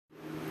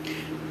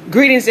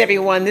Greetings,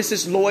 everyone. This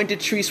is Lloyd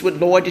Detrice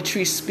with Lloyd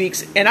Detrice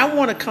Speaks, and I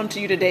want to come to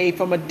you today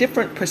from a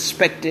different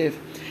perspective.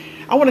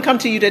 I want to come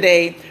to you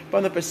today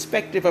from the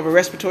perspective of a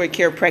respiratory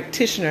care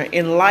practitioner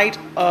in light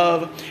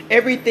of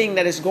everything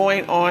that is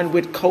going on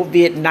with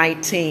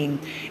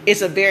COVID-19.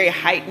 It's a very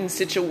heightened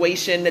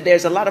situation.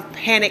 There's a lot of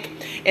panic,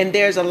 and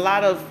there's a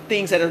lot of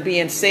things that are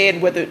being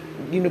said, whether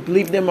you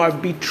believe them or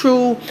be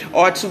true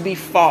or to be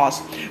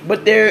false.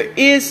 But there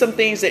is some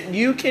things that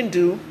you can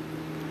do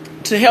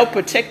to help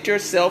protect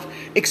yourself,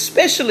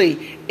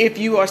 especially if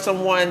you are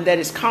someone that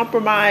is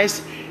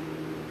compromised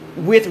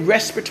with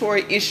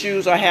respiratory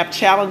issues or have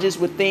challenges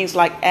with things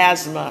like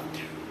asthma,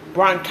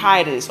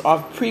 bronchitis, or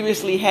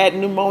previously had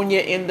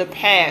pneumonia in the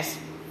past.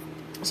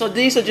 So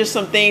these are just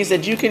some things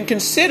that you can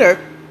consider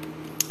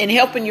in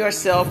helping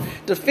yourself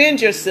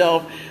defend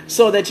yourself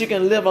so that you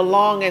can live a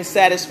long and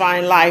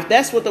satisfying life.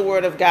 That's what the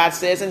Word of God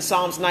says in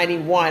Psalms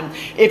 91.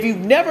 If you've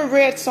never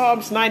read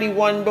Psalms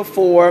 91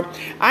 before,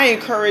 I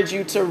encourage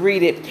you to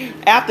read it.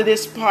 After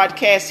this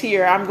podcast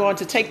here, I'm going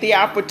to take the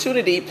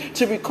opportunity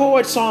to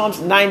record Psalms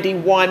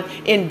 91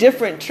 in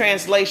different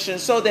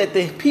translations so that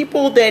the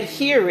people that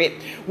hear it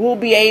will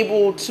be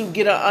able to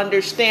get an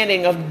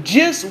understanding of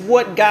just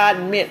what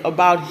God meant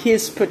about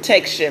His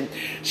protection.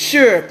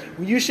 Sure,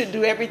 you should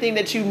do everything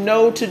that you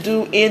know to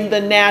do in the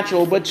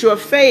natural, but your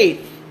faith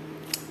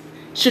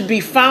should be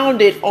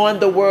founded on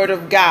the Word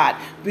of God,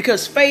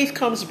 because faith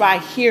comes by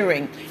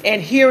hearing,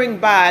 and hearing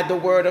by the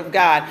Word of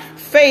God.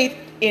 Faith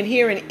in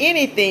hearing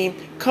anything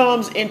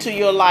comes into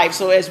your life.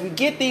 So as we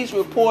get these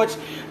reports,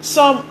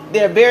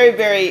 they're very,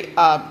 very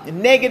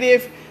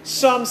negative.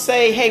 Some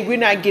say, hey, we're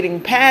not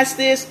getting past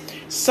this.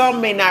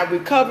 Some may not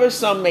recover.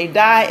 Some may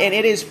die. And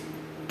it is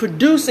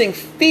producing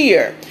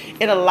fear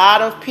in a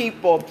lot of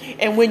people.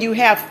 And when you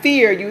have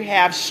fear, you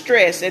have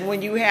stress. And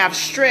when you have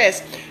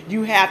stress,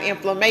 you have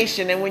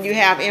inflammation. And when you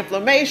have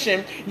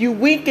inflammation, you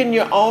weaken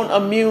your own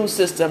immune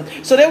system.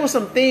 So there were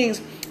some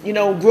things,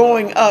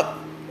 growing up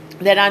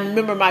that I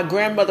remember my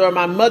grandmother or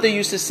my mother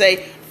used to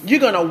say, you're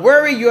going to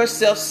worry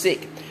yourself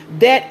sick.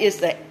 That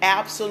is the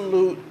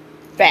absolute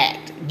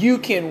fact. You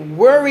can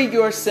worry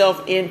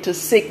yourself into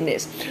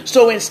sickness.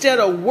 So instead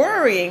of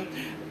worrying,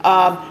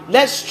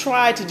 let's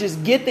try to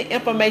just get the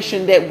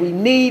information that we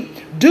need.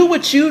 Do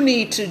what you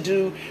need to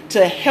do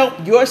to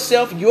help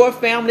yourself, your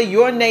family,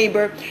 your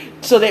neighbor,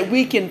 so that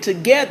we can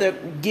together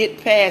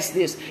get past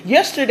this.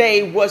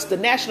 Yesterday was the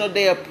National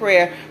Day of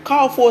Prayer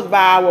called forth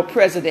by our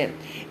president.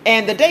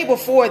 And the day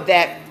before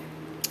that,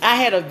 I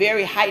had a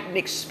very heightened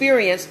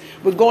experience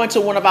with going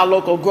to one of our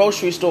local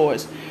grocery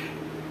stores.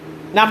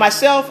 Now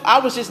myself, I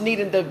was just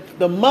needing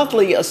the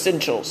monthly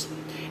essentials.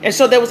 And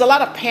so there was a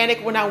lot of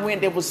panic when I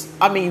went. There was,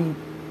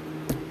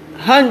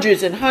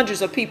 hundreds and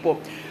hundreds of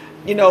people,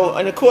 and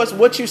of course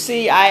what you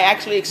see, I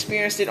actually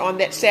experienced it on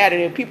that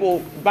Saturday.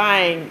 People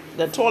buying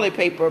the toilet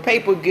paper,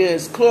 paper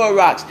goods,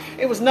 Clorox.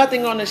 It was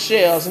nothing on the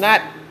shelves,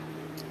 not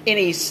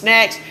any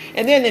snacks.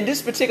 And then in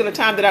this particular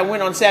time that I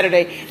went on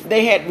Saturday,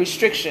 they had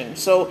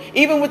restrictions. So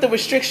even with the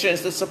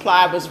restrictions, the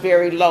supply was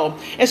very low.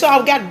 And so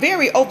I got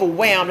very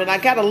overwhelmed and I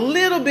got a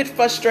little bit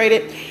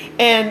frustrated.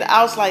 And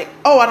I was like,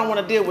 I don't want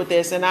to deal with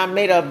this. And I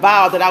made a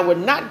vow that I would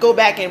not go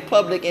back in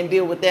public and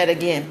deal with that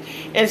again.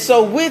 And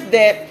so with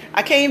that,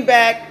 I came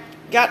back,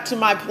 got to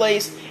my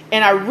place,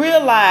 and I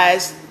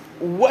realized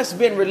what's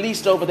been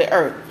released over the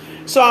earth.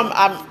 So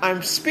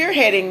I'm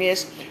spearheading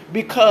this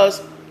because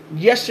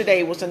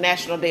yesterday was the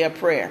National Day of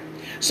Prayer.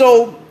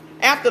 So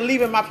after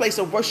leaving my place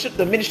of worship,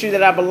 the ministry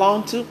that I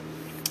belong to,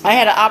 I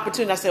had an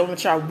opportunity. I said, I'm going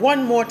to try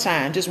one more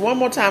time, just one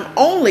more time,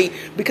 only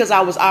because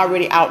I was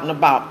already out and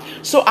about.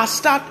 So I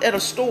stopped at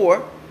a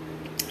store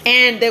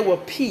and there were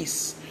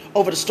peace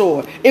over the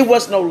store. It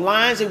was no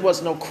lines. It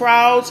was no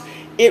crowds.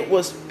 It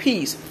was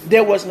peace.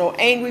 There was no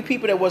angry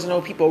people. There was no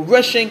people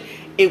rushing.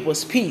 It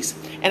was peace.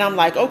 And I'm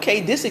like,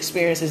 okay, this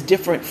experience is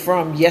different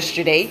from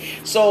yesterday.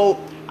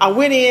 So I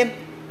went in.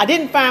 I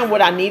didn't find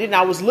what I needed. And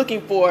I was looking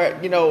for,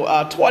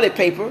 toilet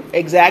paper.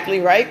 Exactly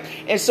right.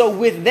 And so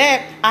with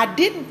that, I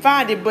didn't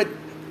find it, but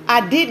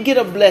I did get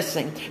a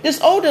blessing.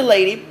 This older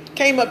lady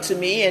came up to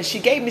me and she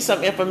gave me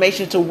some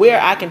information to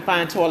where I can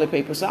find toilet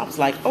paper. So I was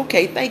like,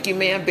 okay, thank you,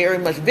 ma'am, very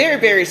much. Very,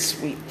 very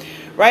sweet.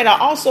 Right. I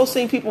also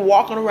seen people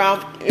walking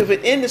around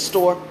in the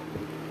store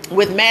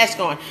with masks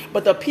on,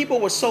 but the people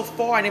were so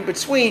far and in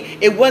between,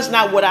 it was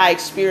not what I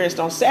experienced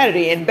on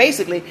Saturday. And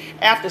basically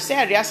after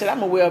Saturday, I said,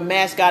 I'm gonna wear a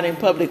mask out in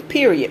public,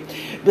 period.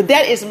 But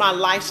that is my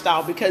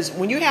lifestyle, because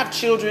when you have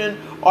children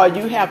or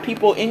you have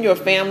people in your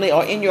family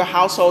or in your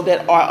household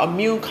that are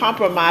immune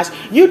compromised,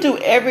 you do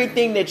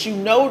everything that you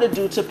know to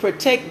do to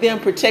protect them,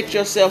 protect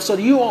yourself, so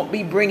you won't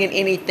be bringing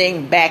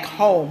anything back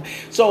home.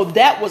 So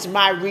that was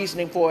my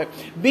reasoning for it.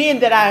 Being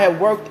that I have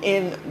worked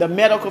in the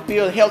medical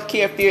field,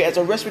 healthcare field as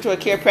a respiratory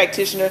care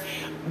practitioner,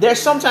 there's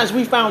sometimes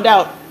we found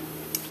out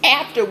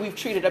after we've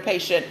treated a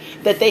patient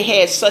that they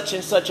had such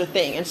and such a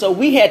thing. And so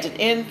we had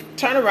to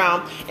turn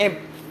around and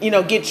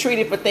get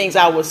treated for things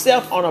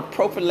ourselves on a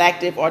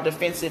prophylactic or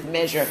defensive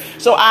measure.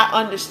 So I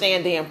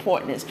understand the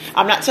importance.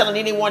 I'm not telling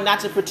anyone not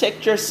to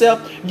protect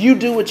yourself. You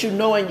do what you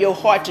know in your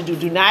heart to do.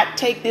 Do not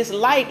take this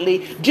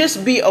lightly.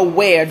 Just be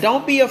aware.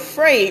 Don't be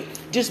afraid.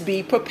 Just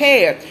be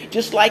prepared.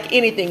 Just like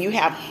anything, you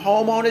have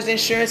homeowners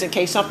insurance in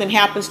case something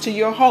happens to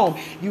your home.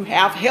 You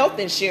have health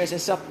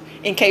insurance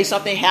in case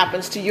something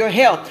happens to your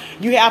health.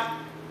 You have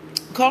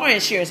car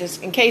insurance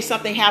in case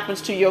something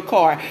happens to your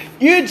car.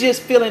 You're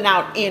just filling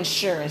out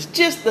insurance,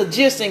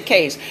 just in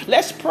case.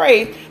 Let's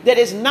pray that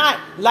it's not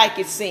like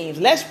it seems.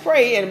 Let's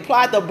pray and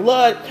apply the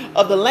blood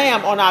of the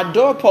Lamb on our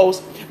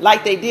doorposts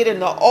like they did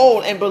in the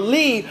old, and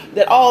believe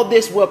that all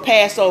this will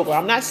pass over.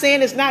 I'm not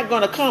saying it's not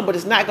going to come, but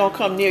it's not going to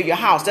come near your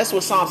house. That's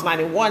what Psalms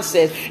 91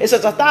 says. It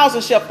says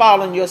 1,000 shall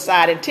fall on your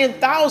side and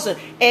 10,000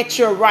 at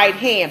your right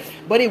hand,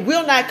 but it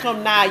will not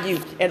come nigh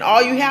you. And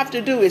all you have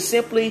to do is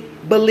simply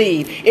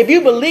believe. If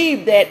you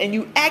believe that and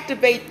you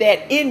activate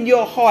that in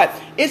your heart,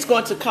 it's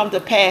going to come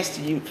to pass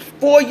to you,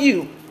 for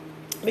you.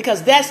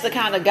 Because that's the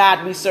kind of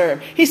God we serve.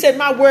 He said,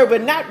 my word will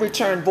not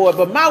return void,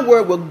 but my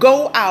word will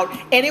go out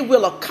and it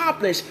will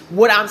accomplish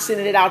what I'm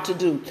sending it out to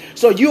do.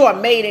 So you are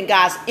made in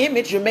God's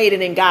image. You're made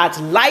in God's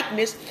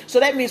likeness. So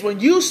that means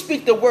when you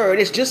speak the word,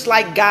 it's just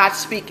like God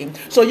speaking.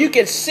 So you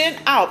can send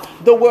out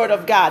the word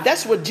of God.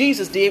 That's what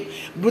Jesus did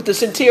with the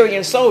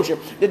centurion soldier.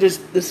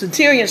 The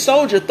centurion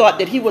soldier thought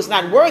that he was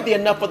not worthy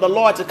enough for the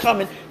Lord to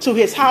come into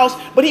his house,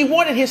 but he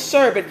wanted his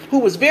servant, who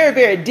was very,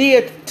 very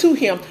dear to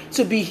him,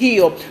 to be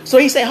healed. So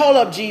he said, hold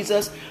up,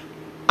 Jesus,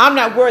 I'm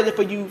not worthy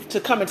for you to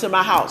come into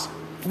my house,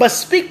 but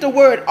speak the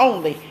word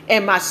only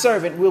and my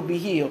servant will be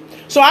healed.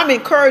 So I'm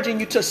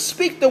encouraging you to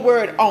speak the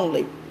word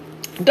only.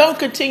 Don't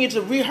continue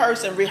to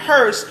rehearse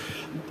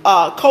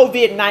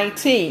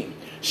COVID-19.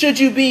 Should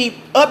you be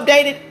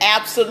updated?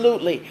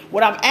 Absolutely.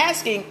 What I'm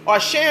asking or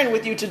sharing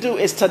with you to do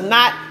is to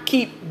not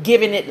keep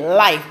giving it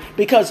life,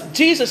 because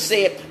Jesus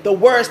said the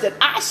words that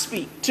I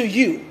speak to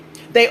you,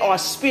 they are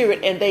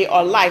spirit and they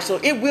are life. So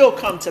it will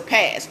come to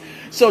pass.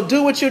 So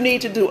do what you need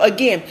to do.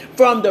 Again,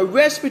 from the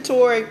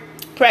respiratory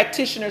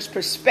practitioner's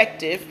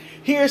perspective,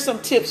 here are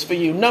some tips for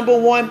you. Number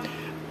one,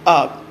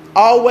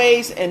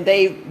 always, and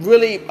they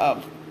really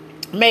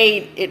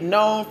made it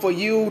known for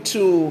you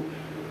to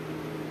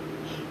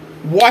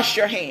wash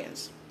your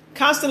hands.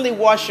 Constantly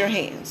wash your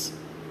hands.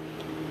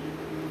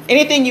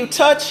 Anything you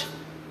touch,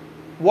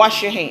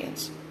 wash your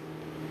hands.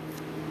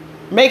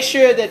 Make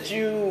sure that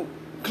you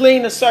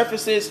clean the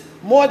surfaces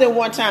more than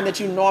one time that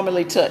you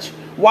normally touch.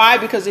 Why?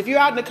 Because if you're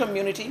out in the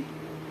community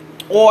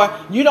or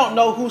you don't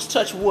know who's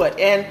touched what,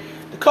 and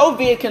the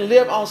COVID can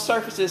live on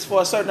surfaces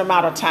for a certain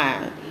amount of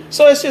time.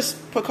 So it's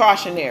just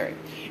precautionary.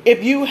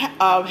 If you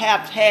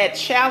have had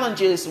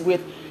challenges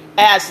with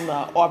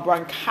asthma or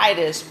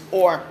bronchitis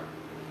or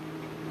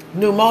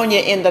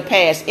pneumonia in the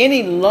past,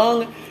 any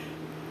lung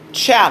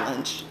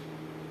challenge,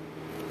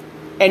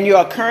 and you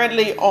are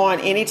currently on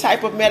any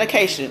type of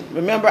medication,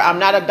 remember, I'm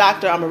not a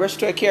doctor, I'm a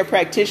respiratory care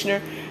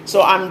practitioner,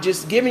 so I'm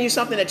just giving you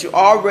something that you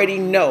already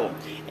know,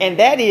 and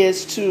that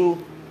is to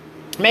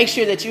make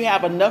sure that you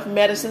have enough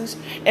medicines.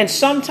 And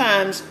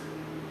sometimes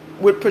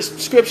with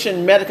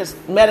prescription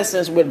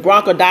medicines with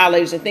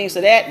bronchodilators and things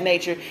of that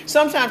nature,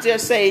 sometimes they'll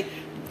say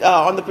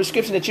on the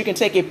prescription that you can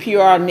take a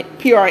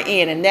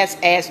PRN, and that's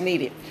as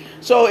needed.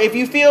 So if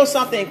you feel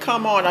something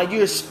come on,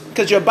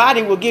 because your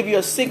body will give you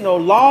a signal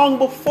long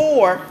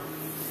before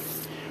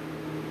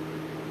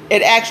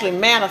it actually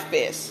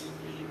manifests.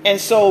 And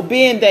so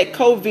being that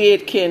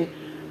COVID can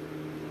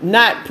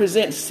not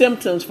present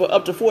symptoms for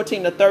up to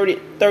 14 to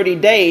 30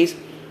 days,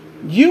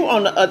 you,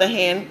 on the other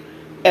hand,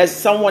 as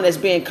someone has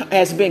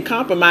been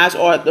compromised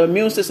or the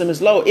immune system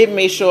is low, it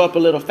may show up a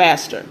little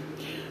faster.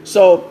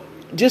 So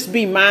just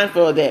be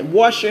mindful of that.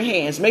 Wash your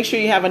hands. Make sure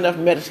you have enough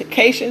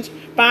medications.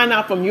 Find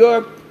out from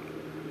your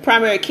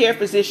primary care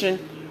physician,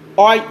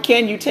 or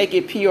can you take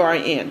a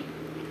PRN?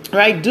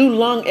 Right? Do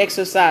lung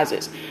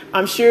exercises.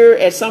 I'm sure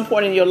at some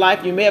point in your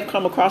life you may have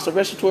come across a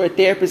respiratory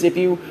therapist, if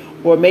you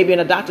were maybe in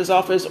a doctor's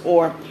office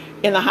or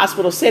in the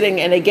hospital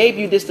setting, and they gave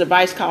you this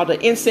device called the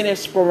incentive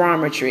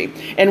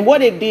spirometry. And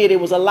what it did,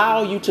 it was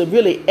allow you to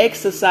really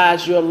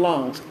exercise your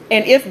lungs.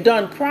 And if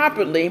done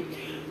properly,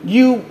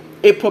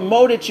 it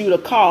promoted you to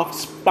cough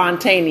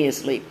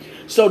spontaneously.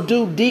 So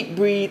do deep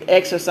breathe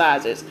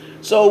exercises.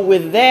 So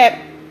with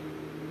that,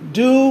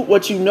 do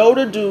what you know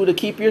to do to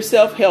keep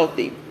yourself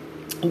healthy.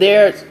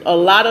 There's a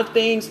lot of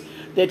things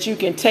that you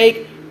can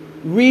take,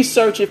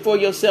 research it for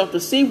yourself to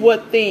see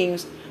what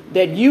things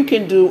that you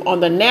can do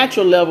on the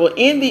natural level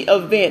in the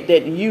event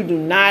that you do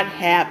not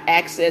have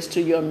access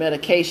to your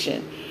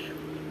medication.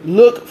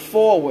 Look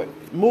forward,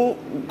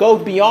 go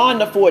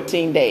beyond the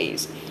 14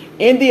 days.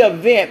 In the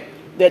event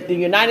that the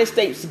United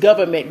States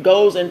government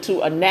goes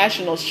into a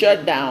national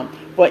shutdown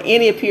for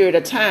any period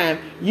of time,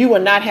 you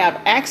will not have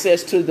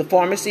access to the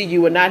pharmacy.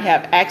 You will not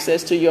have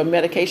access to your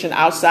medication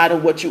outside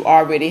of what you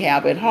already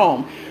have at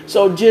home.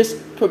 So just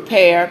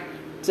prepare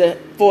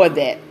for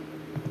that.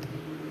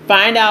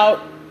 Find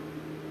out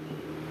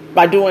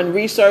by doing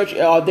research,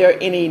 are there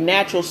any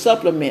natural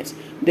supplements?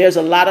 There's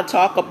a lot of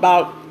talk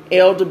about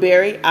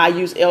elderberry. I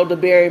use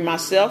elderberry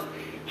myself.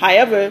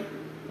 However,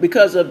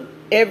 because of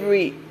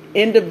every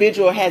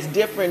individual has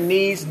different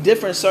needs,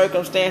 different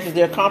circumstances,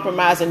 they're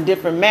compromised in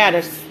different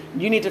matters,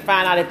 you need to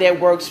find out if that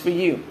works for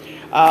you.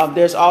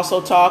 There's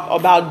also talk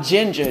about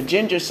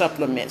ginger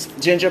supplements,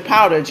 ginger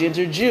powder,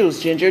 ginger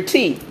juice, ginger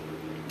tea.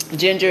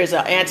 Ginger is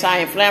an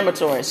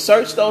anti-inflammatory.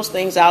 Search those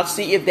things out,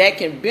 see if that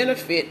can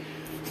benefit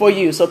for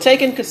you. So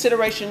take in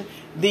consideration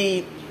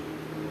the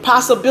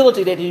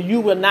possibility that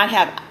you will not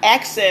have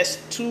access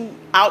to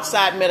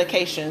outside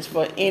medications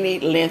for any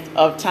length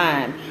of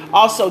time.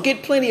 Also,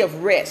 get plenty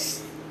of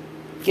rest.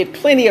 Get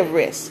plenty of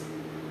rest.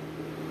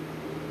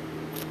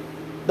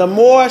 The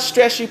more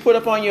stress you put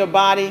upon your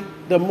body,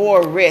 the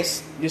more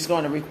rest you're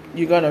going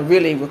to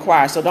really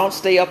require. So don't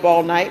stay up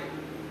all night,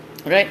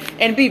 right?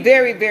 And be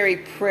very, very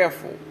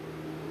prayerful.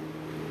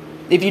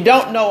 If you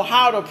don't know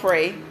how to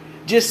pray,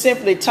 just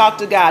simply talk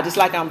to God, just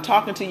like I'm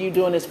talking to you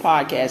doing this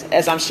podcast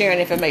as I'm sharing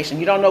information.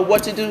 You don't know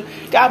what to do.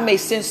 God may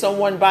send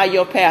someone by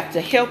your path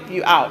to help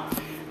you out.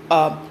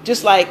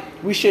 Just like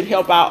we should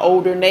help our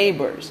older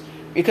neighbors,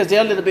 because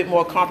they're a little bit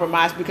more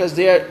compromised, because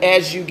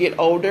as you get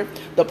older,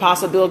 the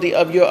possibility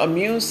of your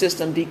immune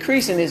system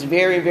decreasing is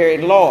very, very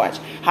large.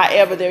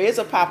 However, there is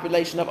a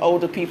population of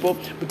older people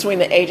between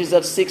the ages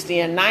of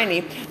 60 and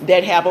 90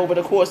 that have, over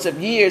the course of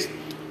years,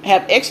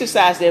 have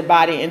exercised their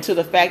body into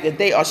the fact that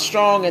they are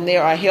strong and they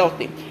are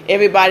healthy.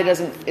 Everybody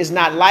is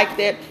not like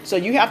that. So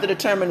you have to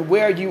determine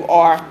where you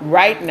are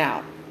right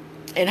now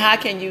and how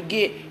can you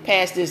get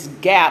past this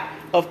gap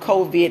of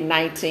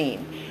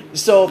COVID-19.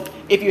 So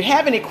if you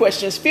have any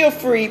questions, feel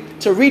free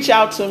to reach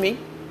out to me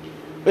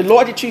with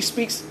Lord Detrice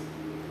Speaks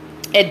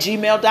at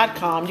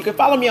gmail.com. You can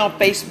follow me on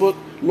Facebook,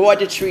 Lord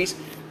Detrice.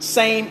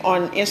 Same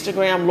on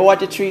Instagram, Lord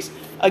Detrice.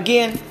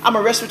 Again, I'm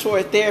a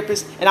respiratory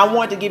therapist, and I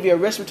want to give you a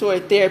respiratory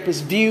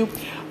therapist view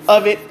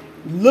of it.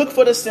 Look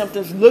for the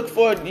symptoms. Look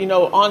for, new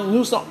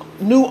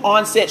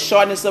onset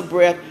shortness of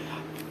breath.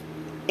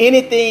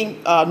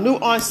 Anything, new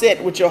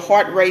onset with your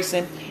heart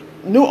racing,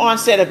 new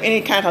onset of any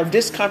kind of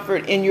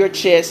discomfort in your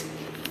chest.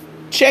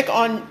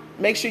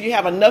 Make sure you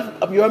have enough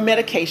of your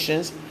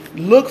medications.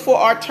 Look for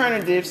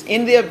alternatives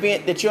in the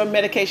event that your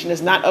medication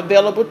is not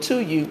available to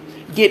you.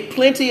 Get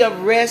plenty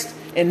of rest.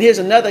 And here's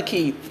another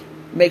key.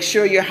 Make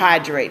sure you're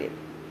hydrated.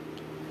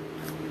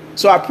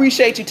 So I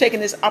appreciate you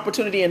taking this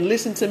opportunity and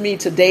listening to me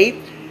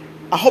today.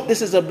 I hope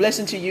this is a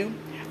blessing to you.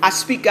 I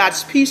speak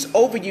God's peace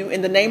over you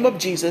in the name of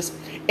Jesus,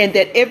 and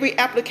that every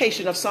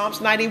application of Psalms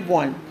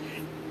 91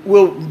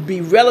 will be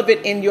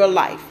relevant in your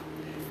life.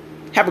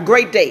 Have a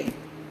great day.